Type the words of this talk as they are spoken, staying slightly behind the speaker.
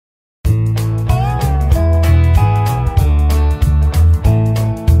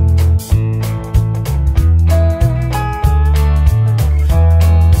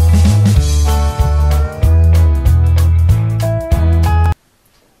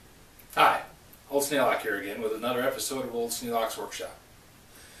Old Sneelock here again with another episode of Old Sneelock's Workshop.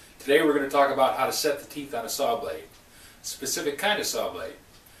 Today we're going to talk about how to set the teeth on a saw blade. A specific kind of saw blade.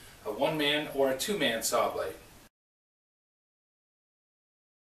 A one-man or a two-man saw blade.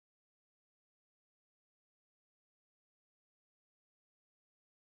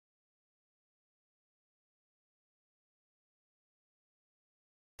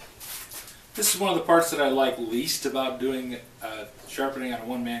 This is one of the parts that I like least about doing sharpening on a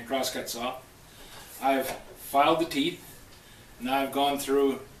one-man crosscut saw. I've filed the teeth. Now I've gone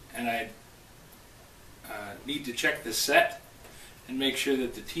through and I need to check the set and make sure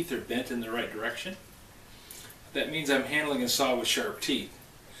that the teeth are bent in the right direction. That means I'm handling a saw with sharp teeth.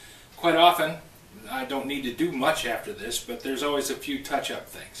 Quite often I don't need to do much after this, but there's always a few touch-up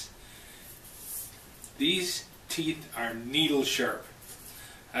things. These teeth are needle sharp.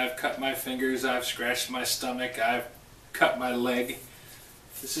 I've cut my fingers, I've scratched my stomach, I've cut my leg.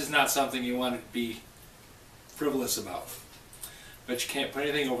 This is not something you want to be frivolous about. But you can't put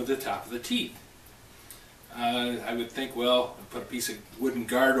anything over the top of the teeth. I would think, well, put a piece of wooden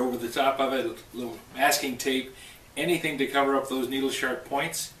guard over the top of it, a little masking tape, anything to cover up those needle sharp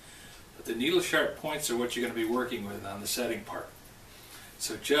points. But the needle sharp points are what you're going to be working with on the setting part.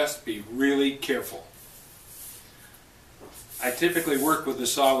 So just be really careful. I typically work with the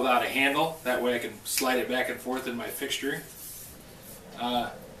saw without a handle, that way I can slide it back and forth in my fixturing.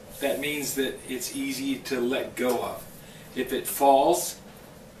 That means that it's easy to let go of. If it falls,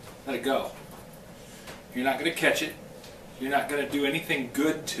 let it go. You're not going to catch it. You're not going to do anything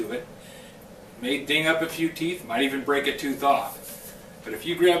good to it. It may ding up a few teeth, might even break a tooth off. But if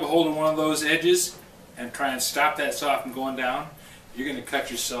you grab a hold of one of those edges and try and stop that saw from going down, you're going to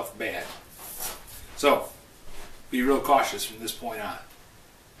cut yourself bad. So, be real cautious from this point on.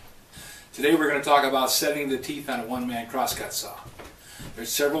 Today we're going to talk about setting the teeth on a one-man crosscut saw. There's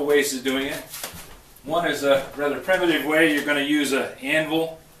several ways of doing it. One is a rather primitive way. You're going to use an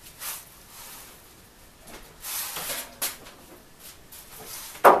anvil.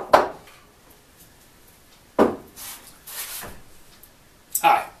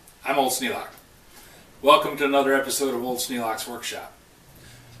 Hi, I'm Old Sneelock. Welcome to another episode of Old Sneelock's Workshop.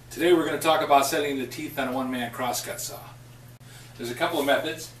 Today we're going to talk about setting the teeth on a one-man crosscut saw. There's a couple of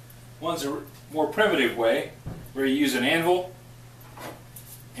methods. One's a more primitive way where you use an anvil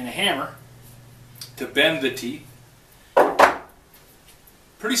and a hammer to bend the teeth.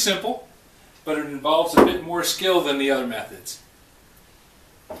 Pretty simple, but it involves a bit more skill than the other methods.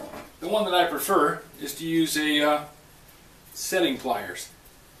 The one that I prefer is to use a setting pliers.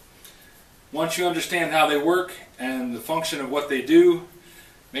 Once you understand how they work and the function of what they do,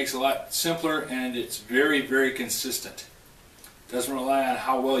 makes it a lot simpler, and it's very, very consistent. Doesn't rely on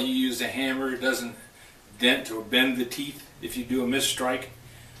how well you use the hammer. It doesn't dent or bend the teeth if you do a misstrike.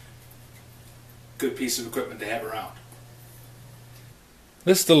 Good piece of equipment to have around.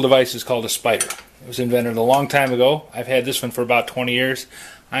 This little device is called a spider. It was invented a long time ago. I've had this one for about 20 years.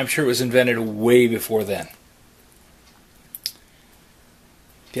 I'm sure it was invented way before then.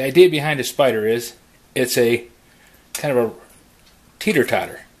 The idea behind a spider is it's a kind of a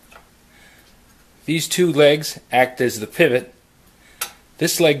teeter-totter. These two legs act as the pivot.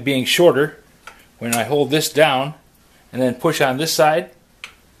 This leg being shorter, when I hold this down and then push on this side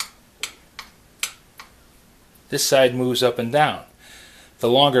moves up and down. The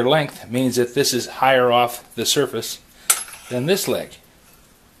longer length means that this is higher off the surface than this leg.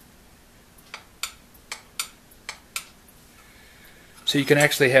 So you can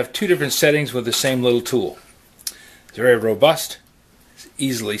actually have two different settings with the same little tool. It's very robust.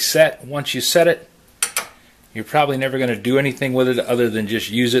 Easily set. Once you set it, you're probably never going to do anything with it other than just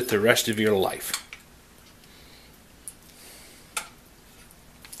use it the rest of your life.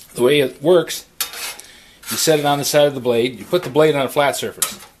 The way it works, you set it on the side of the blade, you put the blade on a flat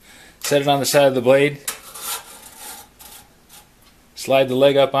surface, set it on the side of the blade, slide the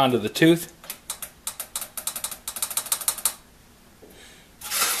leg up onto the tooth,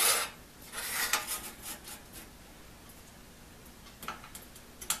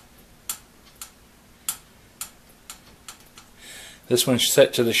 this one's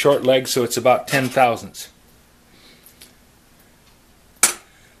set to the short leg, so it's about 10 thousandths.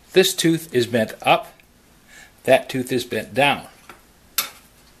 This tooth is bent up, that tooth is bent down.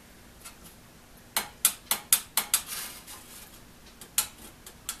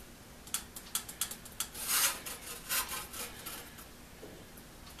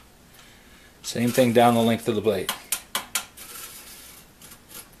 Same thing down the length of the blade.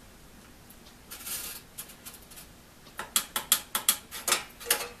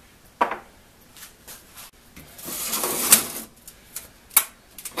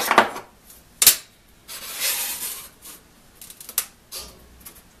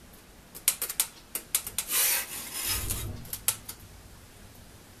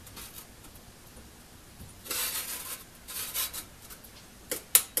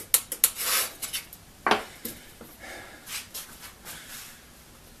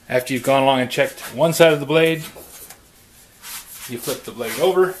 After you've gone along and checked one side of the blade, you flip the blade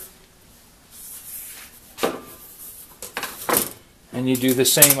over and you do the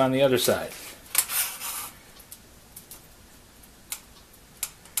same on the other side.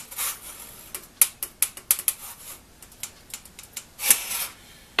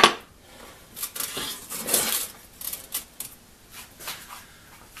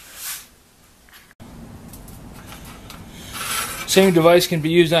 Same device can be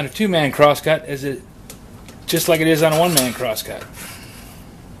used on a two-man crosscut just like it is on a one-man crosscut.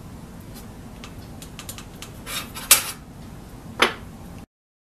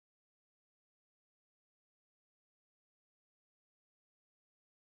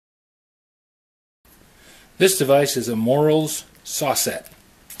 This device is a Morals saw set,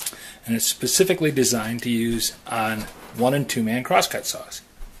 and it's specifically designed to use on one- and two-man crosscut saws.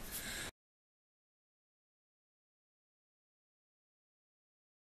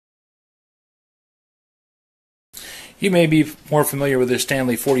 You may be more familiar with the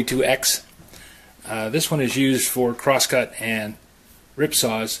Stanley 42X. This one is used for crosscut and rip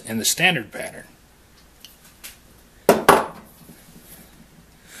saws in the standard pattern.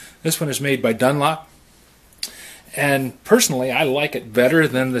 This one is made by Dunlop, and personally I like it better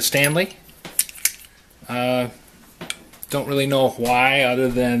than the Stanley. Don't really know why, other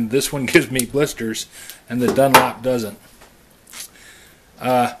than this one gives me blisters and the Dunlop doesn't.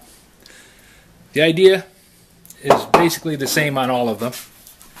 The idea is basically the same on all of them.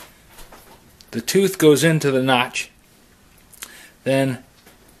 The tooth goes into the notch. Then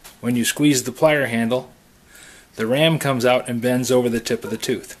when you squeeze the plier handle, the ram comes out and bends over the tip of the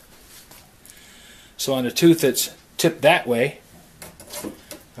tooth. So on a tooth that's tipped that way,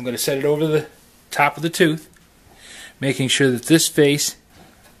 I'm going to set it over the top of the tooth, making sure that this face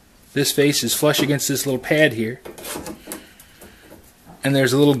is flush against this little pad here, and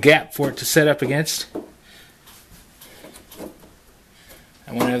there's a little gap for it to set up against.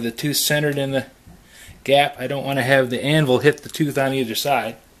 I want to have the tooth centered in the gap. I don't want to have the anvil hit the tooth on either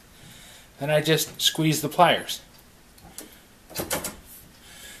side. Then I just squeeze the pliers.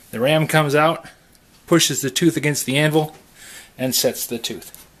 The ram comes out, pushes the tooth against the anvil, and sets the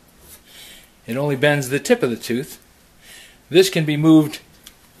tooth. It only bends the tip of the tooth. This can be moved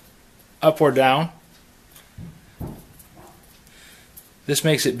up or down. This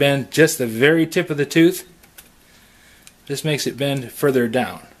makes it bend just the very tip of the tooth. This makes it bend further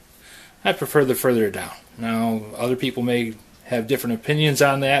down. I prefer the further down. Now, other people may have different opinions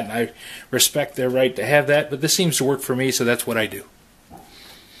on that, and I respect their right to have that, but this seems to work for me, so that's what I do.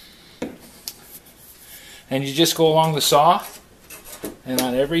 And you just go along the saw, and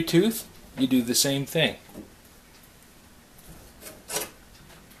on every tooth, you do the same thing.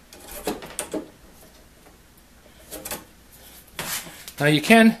 Now you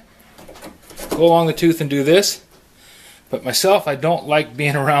can go along the tooth and do this, but myself, I don't like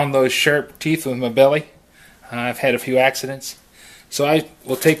being around those sharp teeth with my belly. I've had a few accidents. So I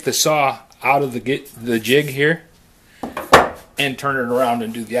will take the saw out of the jig here and turn it around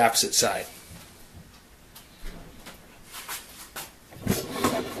and do the opposite side.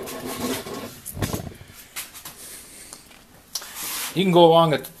 You can go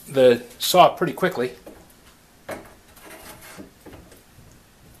along the saw pretty quickly.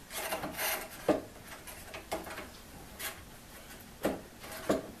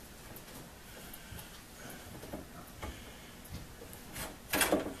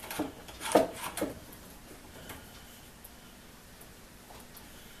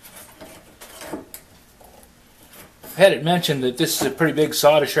 I had it mentioned that this is a pretty big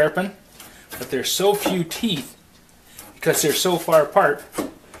saw to sharpen, but there's so few teeth because they're so far apart.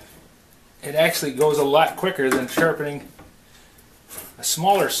 It actually goes a lot quicker than sharpening a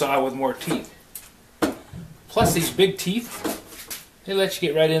smaller saw with more teeth. Plus these big teeth, they let you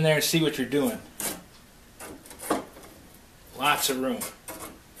get right in there and see what you're doing. Lots of room.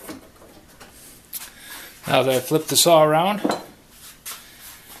 Now that I flip the saw around,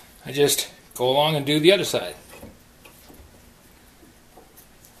 I just go along and do the other side.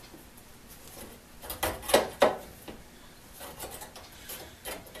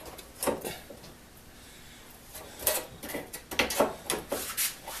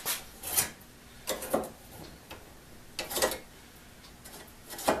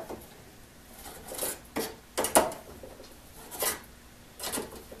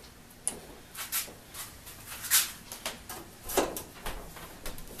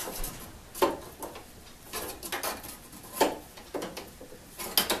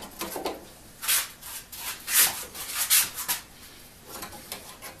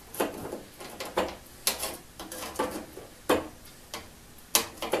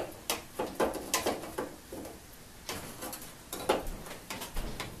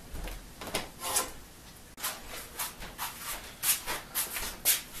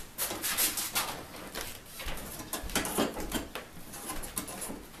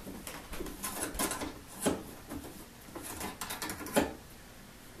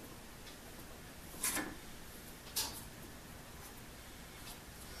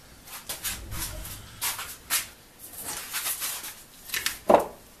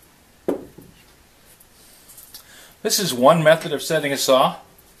 This is one method of setting a saw.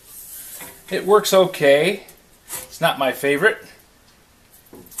 It works okay. It's not my favorite.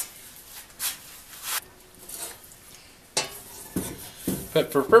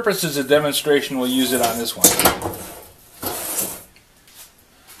 But for purposes of demonstration, we'll use it on this one.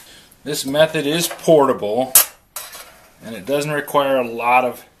 This method is portable, and it doesn't require a lot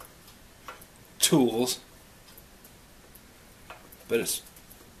of tools, but it's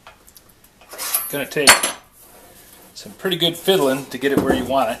going to take some pretty good fiddling to get it where you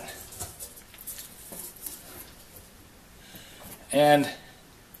want it. And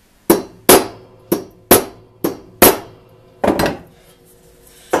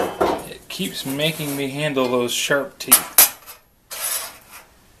it keeps making me handle those sharp teeth.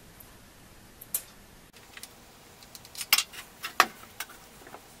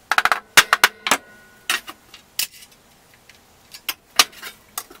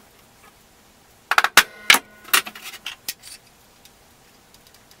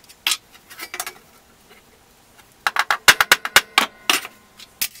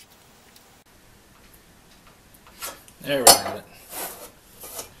 There we have it.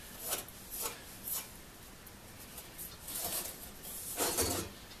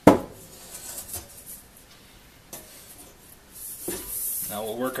 Now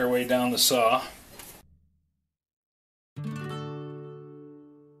we'll work our way down the saw.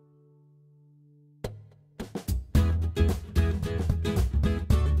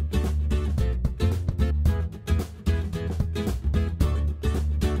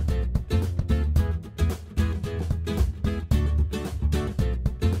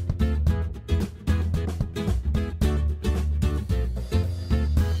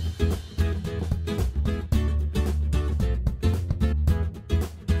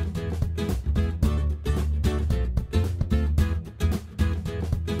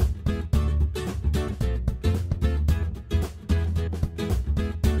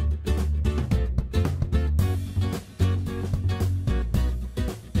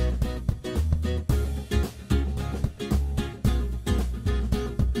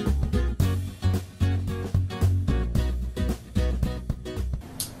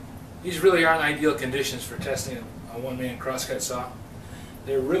 These really aren't ideal conditions for testing a one-man crosscut saw.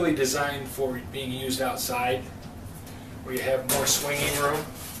 They're really designed for being used outside, where you have more swinging room.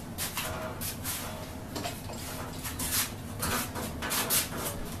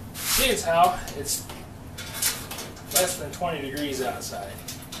 See, it's how it's less than 20 degrees outside,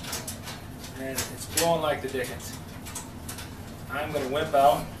 and it's blowing like the dickens. I'm going to wimp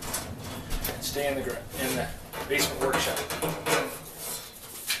out and stay in the basement workshop.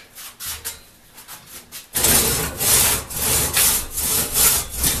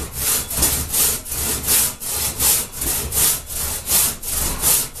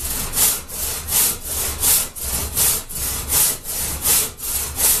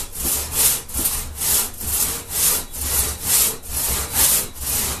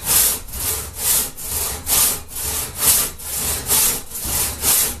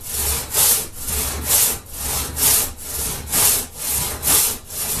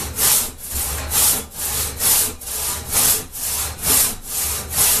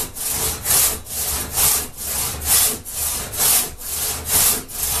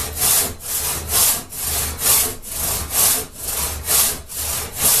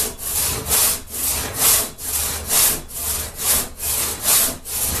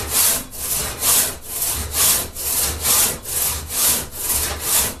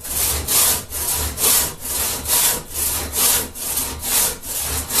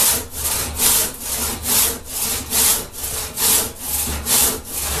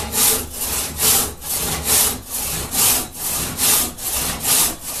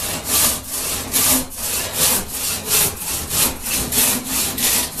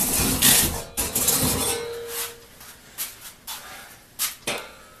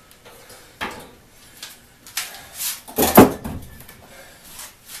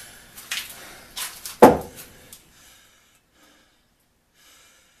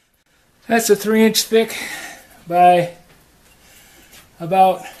 That's a 3-inch thick by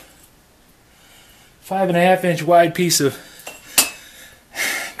about 5.5-inch wide piece of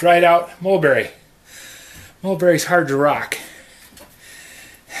dried out mulberry. Mulberry's hard to rock.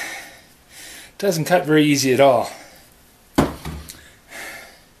 Doesn't cut very easy at all.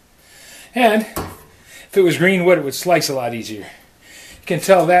 And if it was green wood, it would slice a lot easier. You can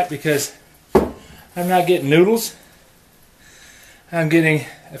tell that because I'm not getting noodles. I'm getting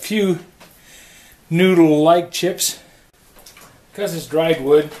a few noodle-like chips. Because it's dried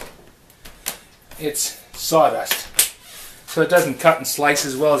wood, it's sawdust. So it doesn't cut and slice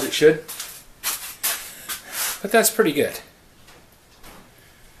as well as it should. But that's pretty good.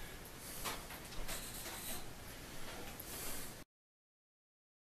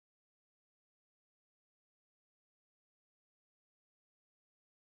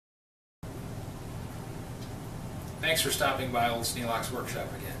 Thanks for stopping by Old Sneelock's workshop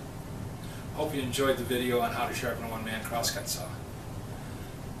again. Hope you enjoyed the video on how to sharpen a one-man crosscut saw.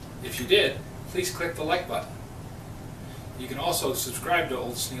 If you did, please click the like button. You can also subscribe to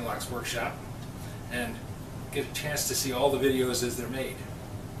Old Sneelock's workshop and get a chance to see all the videos as they're made.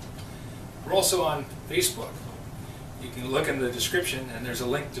 We're also on Facebook. You can look in the description and there's a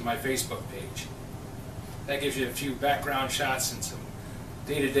link to my Facebook page. That gives you a few background shots and some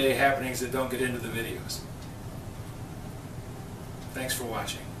day-to-day happenings that don't get into the videos. Thanks for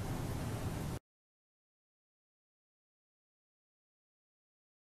watching.